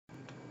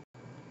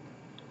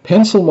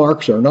Pencil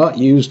marks are not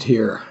used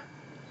here.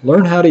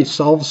 Learn how to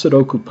solve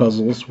Sudoku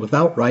puzzles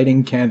without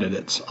writing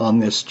candidates on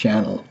this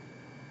channel.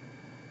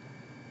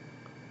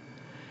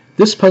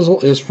 This puzzle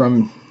is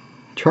from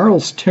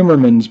Charles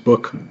Timmerman's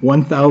book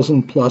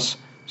 1000 Plus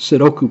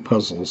Sudoku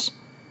Puzzles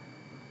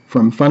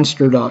from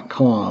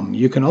Funster.com.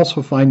 You can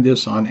also find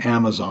this on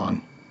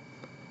Amazon.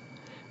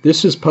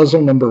 This is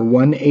puzzle number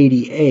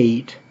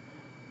 188.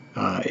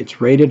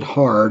 It's rated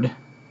hard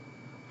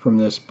from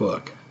this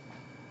book.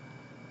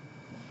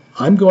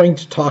 I'm going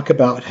to talk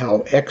about how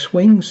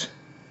X-wings,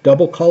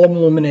 double column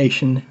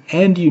illumination,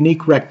 and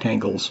unique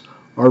rectangles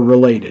are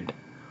related.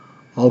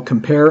 I'll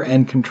compare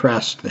and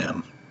contrast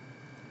them.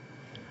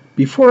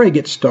 Before I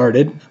get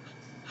started,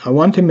 I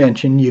want to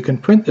mention you can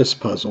print this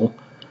puzzle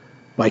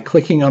by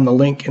clicking on the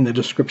link in the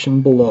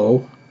description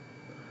below,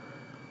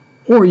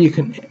 or you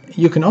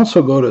can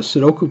also go to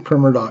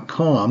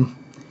sudokuprimer.com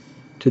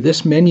to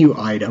this menu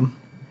item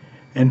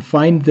and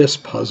find this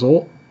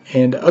puzzle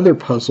and other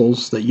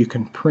puzzles that you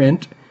can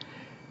print.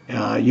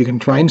 You can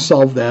try and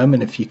solve them,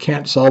 and if you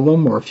can't solve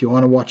them, or if you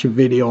want to watch a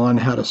video on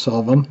how to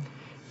solve them,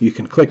 you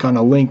can click on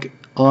a link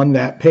on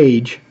that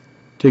page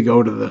to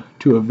go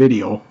to a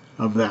video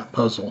of that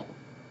puzzle.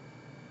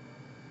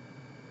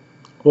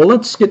 Well,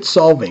 let's get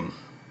solving.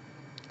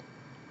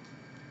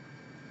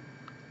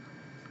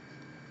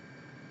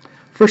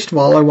 First of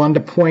all, I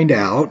wanted to point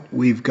out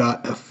we've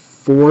got a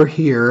 4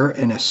 here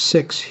and a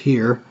 6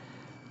 here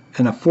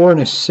and a 4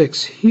 and a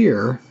 6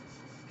 here,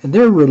 and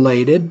they're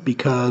related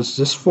because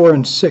this 4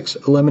 and 6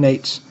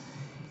 eliminates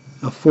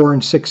a 4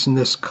 and 6 in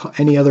this,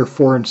 any other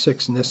 4 and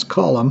 6 in this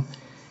column,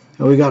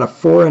 and we got a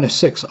 4 and a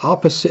 6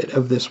 opposite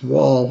of this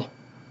wall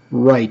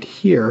right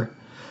here,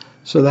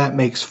 so that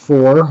makes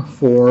 4,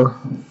 4,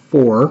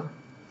 4,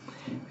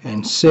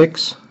 and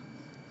 6,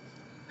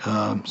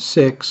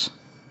 6,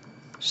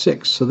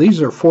 6. So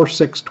these are 4,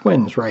 6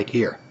 twins right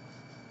here.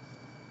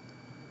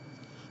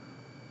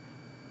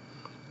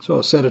 So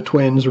a set of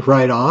twins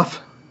right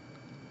off.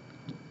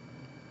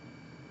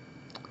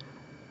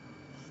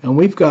 And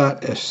we've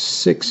got a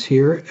 6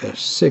 here, a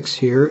 6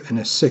 here, and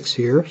a 6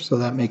 here, so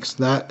that makes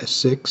that a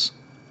 6.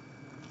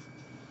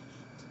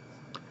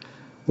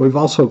 We've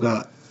also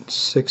got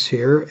 6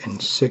 here,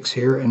 and 6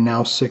 here, and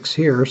now 6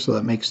 here, so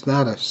that makes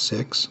that a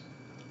 6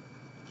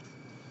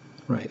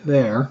 right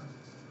there.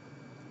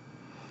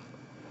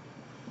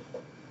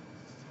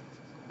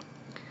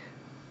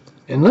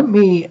 And let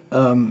me,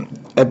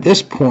 at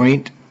this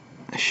point,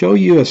 show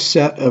you a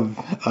set of,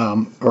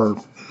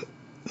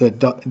 the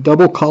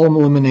double column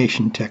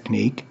elimination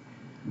technique,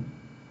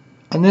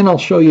 and then I'll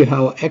show you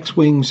how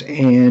X-wings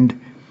and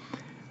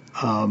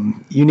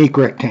unique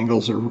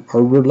rectangles are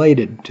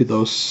related to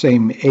those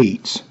same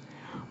 8s.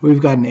 We've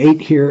got an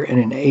 8 here and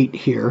an 8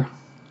 here,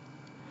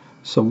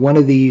 so one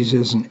of these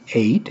is an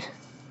 8.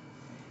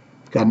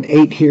 We've got an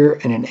 8 here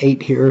and an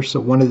 8 here, so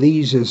one of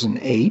these is an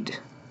 8.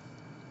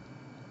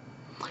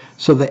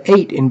 So the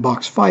 8 in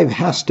box 5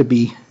 has to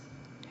be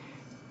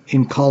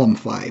in column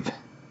 5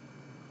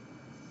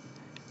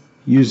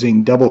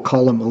 using double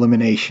column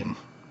elimination.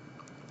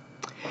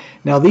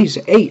 Now these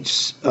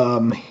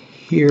 8s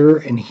here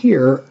and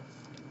here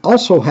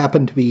also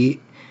happen to be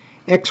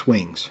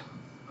X-wings.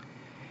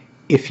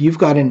 If you've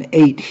got an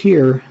 8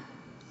 here,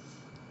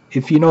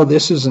 if you know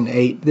this is an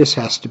 8, this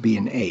has to be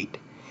an 8.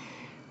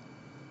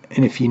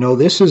 And if you know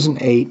this is an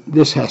 8,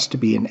 this has to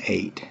be an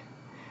 8.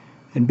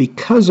 And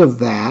because of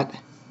that,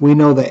 we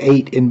know the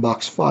 8 in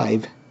box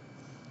 5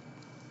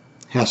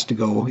 has to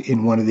go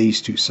in one of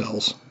these two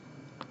cells.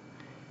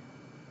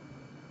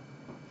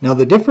 Now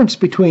the difference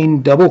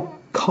between double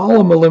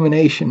column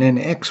elimination and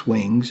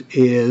X-wings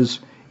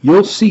is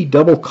you'll see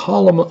double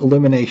column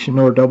elimination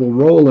or double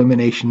row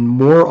elimination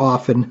more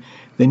often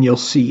than you'll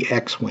see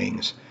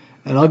X-wings.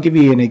 And I'll give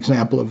you an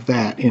example of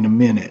that in a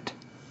minute.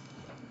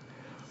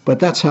 But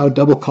that's how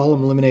double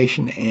column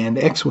elimination and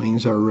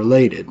X-wings are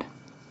related.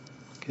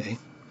 Okay,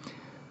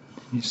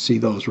 you see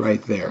those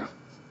right there.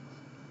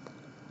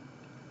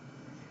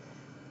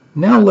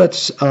 Now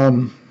let's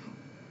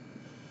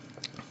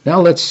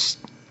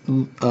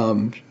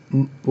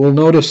we'll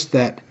notice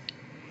that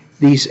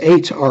these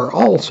 8s are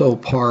also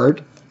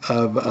part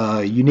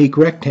of unique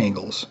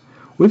rectangles.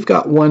 We've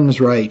got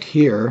 1s right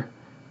here,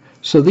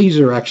 so these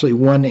are actually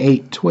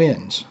 1-8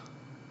 twins.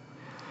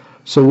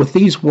 So with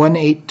these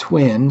 1-8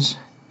 twins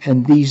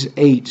and these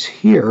 8s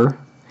here,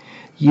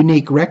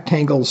 unique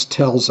rectangles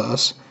tells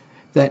us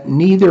that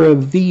neither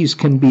of these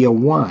can be a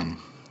 1.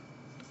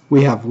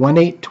 We have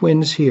 1-8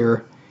 twins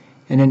here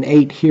and an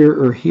 8 here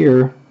or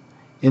here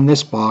in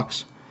this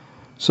box,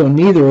 so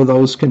neither of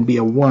those can be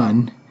a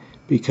 1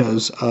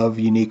 because of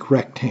unique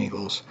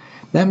rectangles.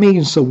 That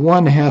means the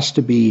 1 has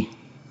to be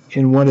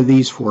in one of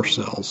these 4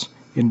 cells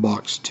in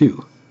box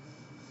 2.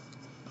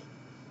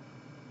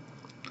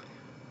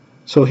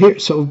 So here,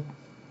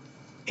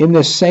 in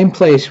this same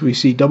place we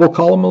see double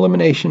column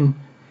elimination,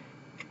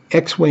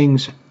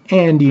 X-wings,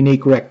 and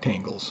unique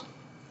rectangles.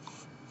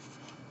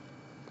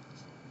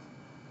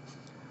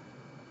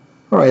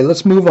 Alright,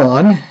 let's move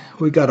on.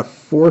 We got a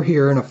 4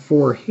 here and a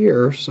 4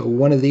 here, so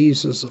one of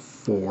these is a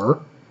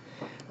 4.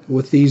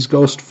 with these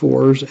ghost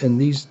 4s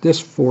and this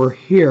 4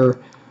 here,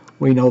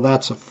 we know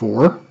that's a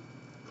 4.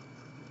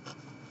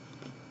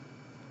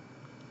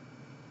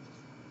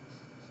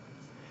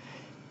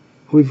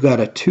 We've got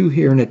a 2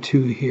 here and a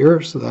 2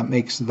 here, so that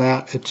makes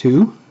that a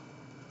 2.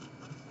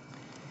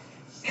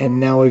 And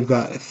now we've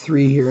got a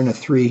 3 here and a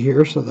 3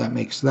 here, so that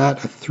makes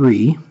that a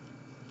 3.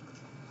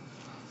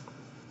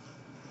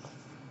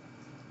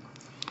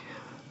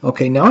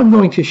 Okay, now I'm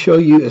going to show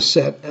you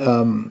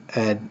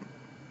a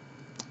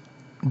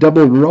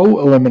double row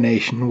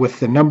elimination with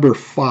the number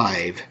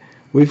 5.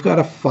 We've got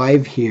a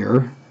 5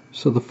 here,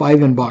 so the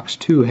 5 in box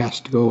 2 has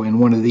to go in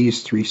one of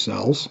these 3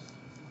 cells.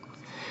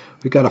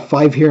 We've got a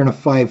 5 here and a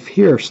 5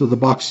 here, so the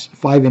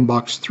 5 in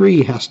box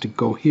 3 has to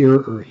go here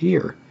or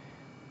here.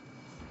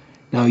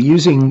 Now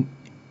using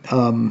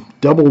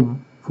double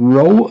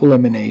row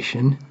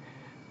elimination,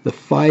 the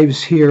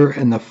 5s here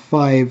and the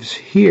 5s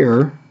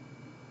here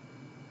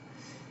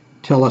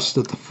tell us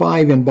that the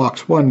 5 in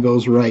box 1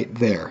 goes right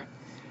there,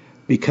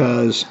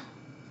 because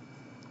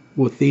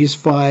with these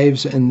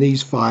 5s and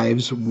these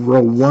 5s,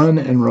 row 1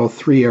 and row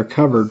 3 are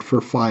covered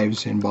for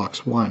 5s in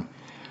box 1.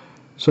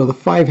 So the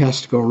 5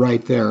 has to go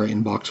right there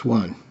in box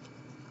 1.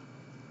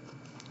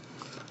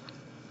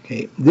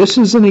 Okay, this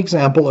is an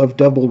example of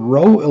double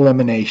row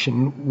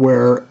elimination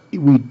where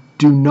we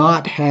do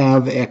not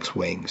have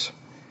X-wings,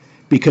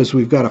 because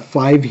we've got a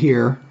 5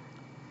 here,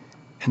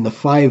 and the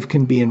 5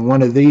 can be in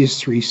one of these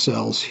 3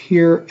 cells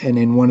here and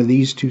in one of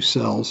these 2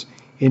 cells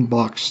in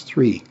box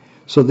 3.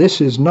 So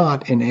this is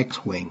not an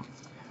X-wing,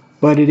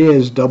 but it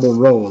is double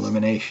row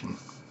elimination.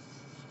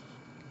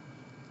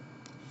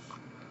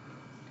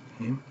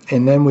 Okay.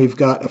 And then we've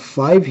got a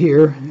 5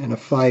 here and a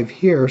 5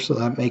 here, so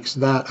that makes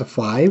that a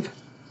 5.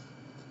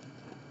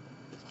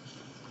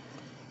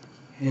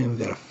 And we've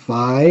got a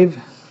 5,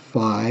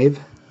 5,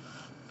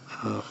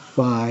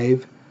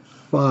 5,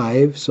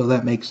 5, so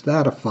that makes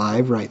that a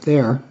 5 right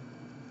there.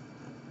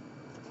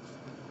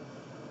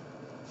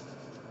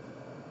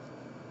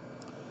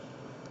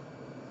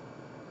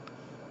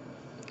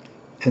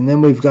 And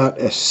then we've got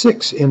a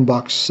 6 in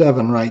box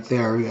 7 right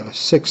there. We've got a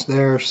 6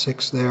 there,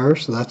 6 there,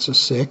 so that's a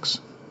 6.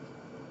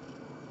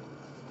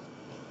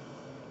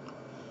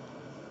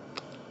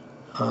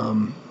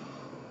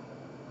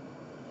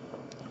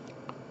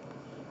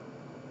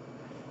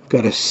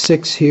 Got a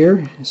 6 here,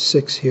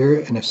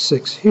 and a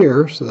 6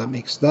 here, so that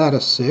makes that a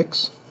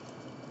 6.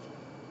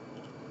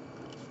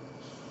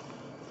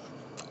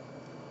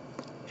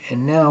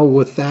 And now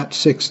with that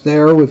 6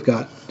 there, we've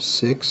got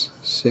 6,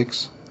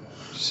 6,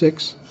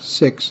 6,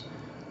 6,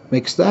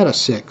 makes that a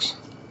 6.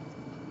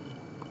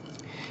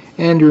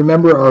 And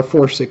remember our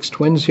 4, 6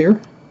 twins here?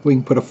 We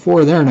can put a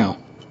 4 there now.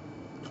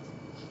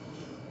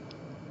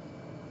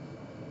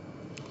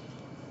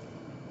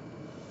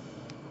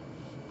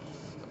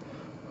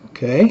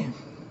 Okay.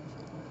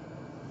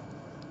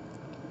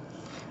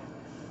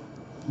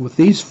 With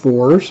these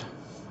 4s,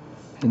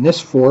 and this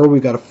 4, we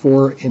got a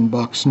 4 in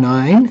box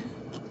 9,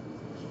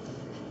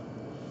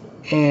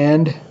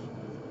 and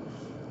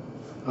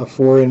a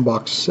 4 in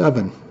box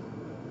 7.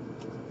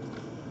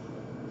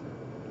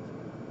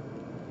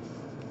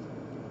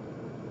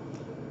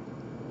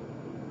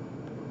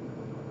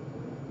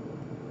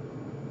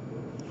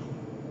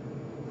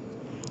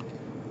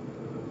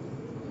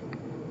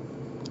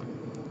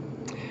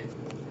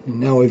 And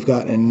now we've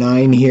got a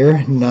 9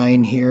 here,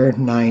 9 here,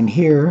 9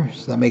 here,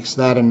 so that makes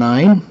that a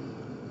 9.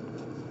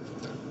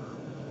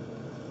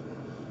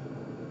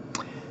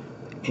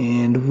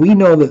 And we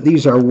know that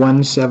these are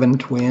 1, 7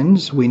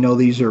 twins. We know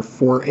these are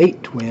 4,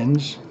 8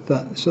 twins.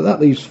 So that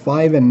leaves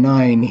 5 and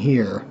 9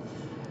 here.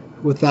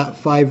 With that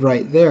 5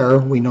 right there,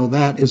 we know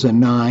that is a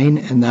 9,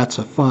 and that's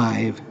a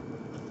 5.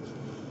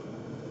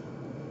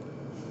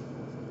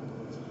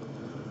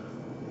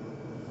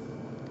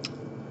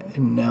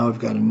 And now I've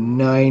got a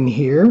 9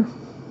 here,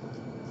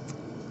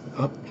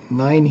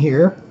 9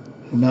 here,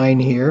 9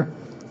 here,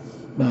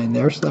 9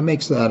 there, so that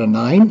makes that a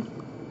 9.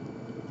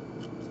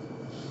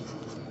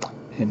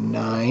 And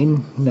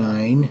 9,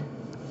 9,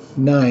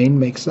 9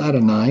 makes that a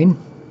 9.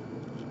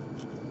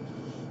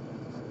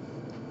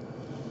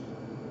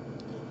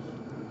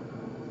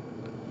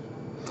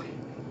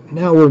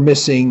 Now we're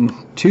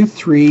missing 2,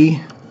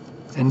 3,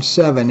 and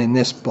 7 in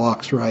this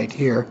box right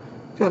here.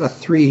 Got a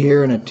 3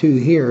 here and a 2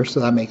 here, so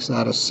that makes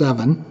that a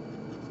 7.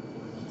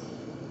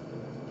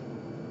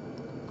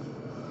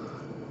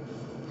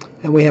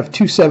 And we have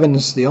 2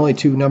 7s, the only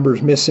 2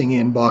 numbers missing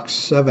in box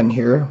 7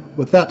 here.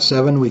 With that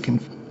 7, we can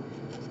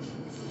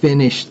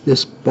finish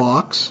this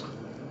box.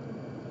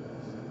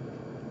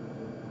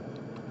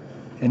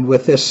 And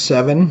with this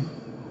 7,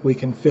 we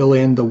can fill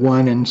in the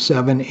 1 and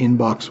 7 in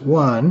box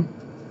 1.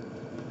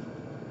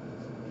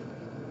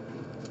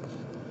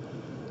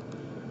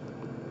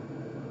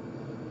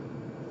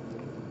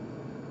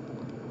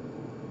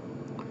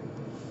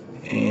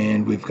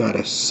 And we've got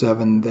a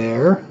 7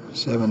 there,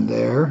 7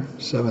 there,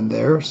 7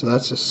 there, so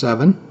that's a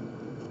 7.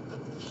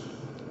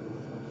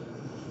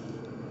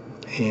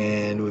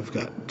 And we've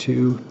got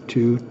 2,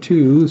 2,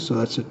 2, so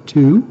that's a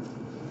 2.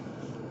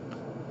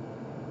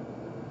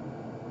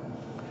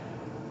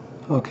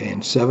 Okay,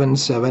 and 7,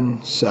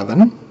 7,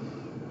 7.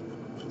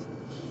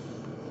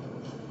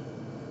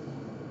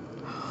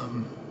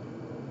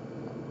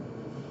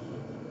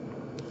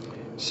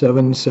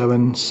 7,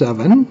 7,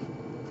 7.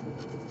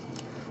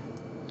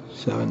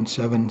 7,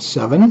 7,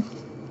 7.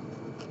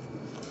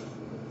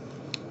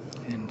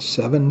 And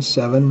 7,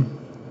 7,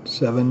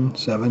 7,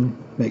 7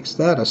 makes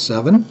that a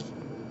 7.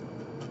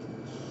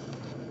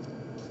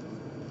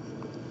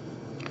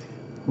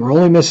 We're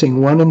only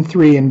missing 1 and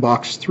 3 in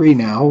box 3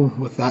 now.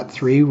 With that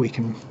 3, we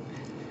can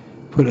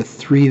put a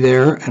 3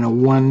 there and a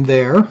 1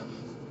 there.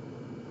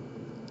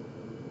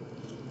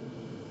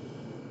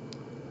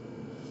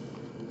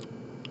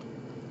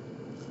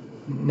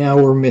 Now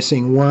we're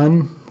missing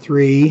 1,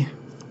 3,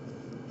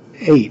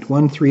 8.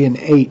 1, 3, and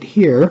 8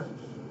 here.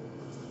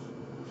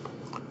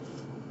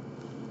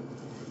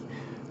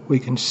 We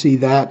can see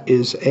that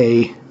is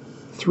a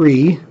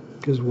 3,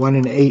 because 1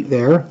 and 8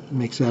 there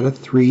makes that a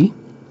 3.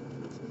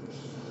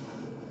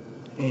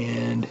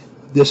 And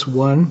this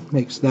 1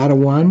 makes that a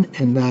 1,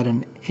 and that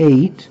an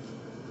 8.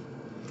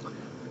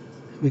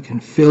 We can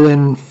fill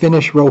in,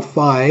 finish row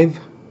 5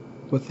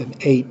 with an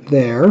 8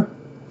 there.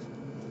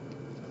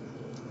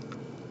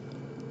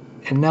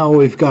 And now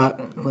we've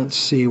got, let's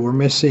see, we're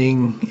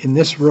missing, in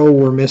this row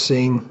we're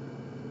missing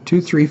 2,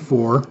 3,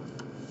 4.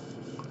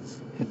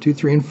 2,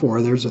 3, and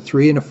 4. There's a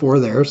 3 and a 4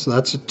 there, so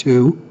that's a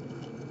 2.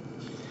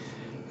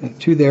 And a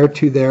 2 there,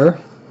 2 there,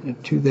 and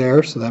a 2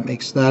 there, so that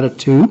makes that a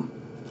 2.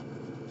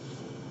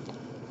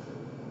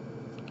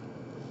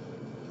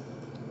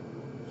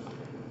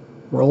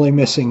 We're only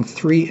missing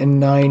 3 and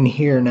 9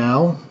 here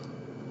now.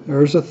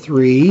 There's a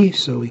 3,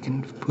 so we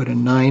can put a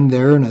 9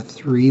 there and a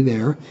 3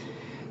 there.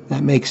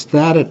 That makes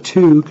that a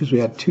 2, because we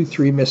had 2,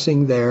 3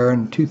 missing there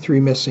and 2, 3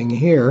 missing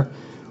here,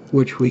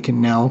 which we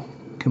can now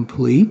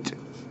complete.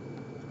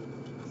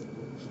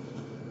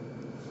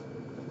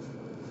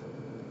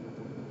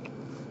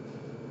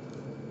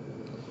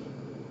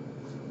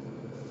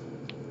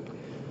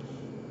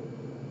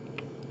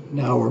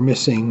 Now we're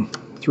missing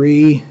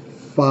 3,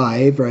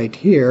 5 right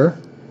here,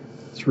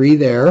 3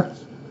 there.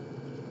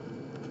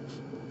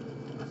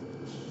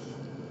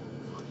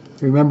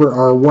 Remember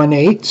our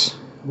 1/8s,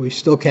 we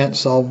still can't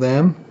solve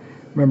them.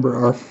 Remember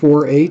our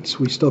 4/8s,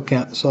 we still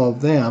can't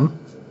solve them.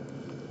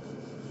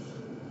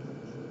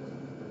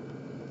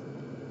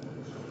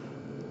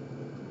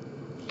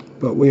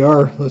 But we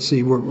are, let's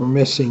see what we're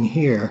missing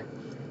here.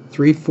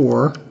 3,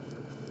 4,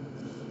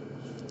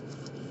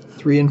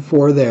 3 and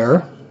 4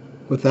 there.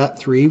 With that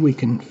 3, we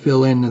can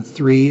fill in the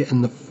 3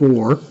 and the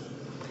 4.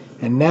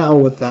 And now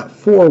with that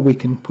 4, we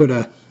can put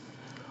a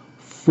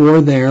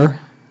 4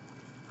 there,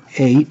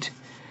 8,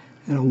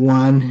 and a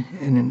 1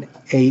 and an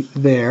 8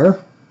 there.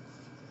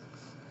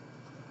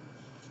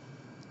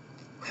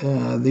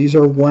 These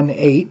are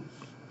 1/8.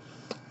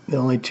 The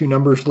only 2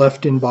 numbers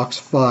left in box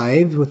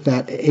 5. With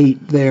that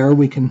 8 there,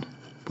 we can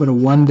put a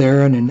 1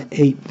 there and an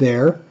 8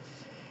 there.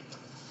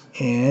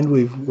 And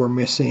we're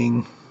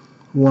missing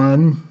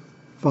 1,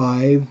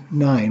 5,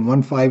 9.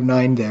 1, 5,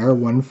 9 there.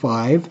 1,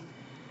 5,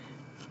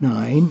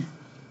 9.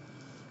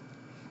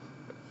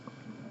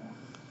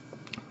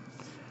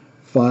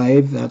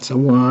 5, that's a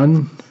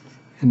 1,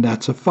 and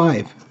that's a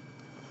 5.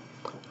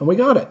 And we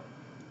got it.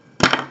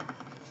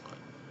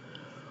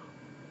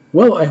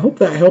 Well, I hope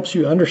that helps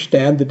you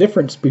understand the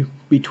difference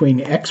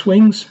between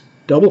X-wings,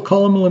 double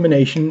column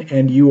elimination,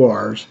 and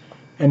URs,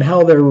 and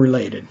how they're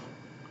related.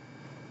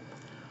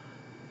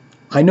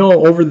 I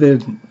know over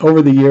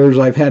the years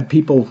I've had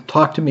people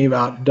talk to me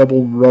about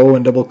double row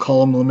and double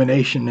column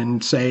elimination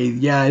and say,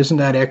 yeah, isn't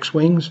that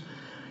X-wings?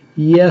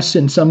 Yes,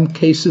 in some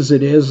cases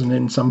it is, and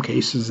in some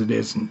cases it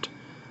isn't.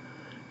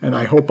 And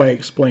I hope I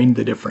explained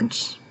the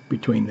difference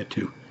between the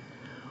two.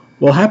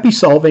 Well, happy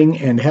solving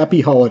and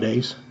happy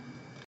holidays.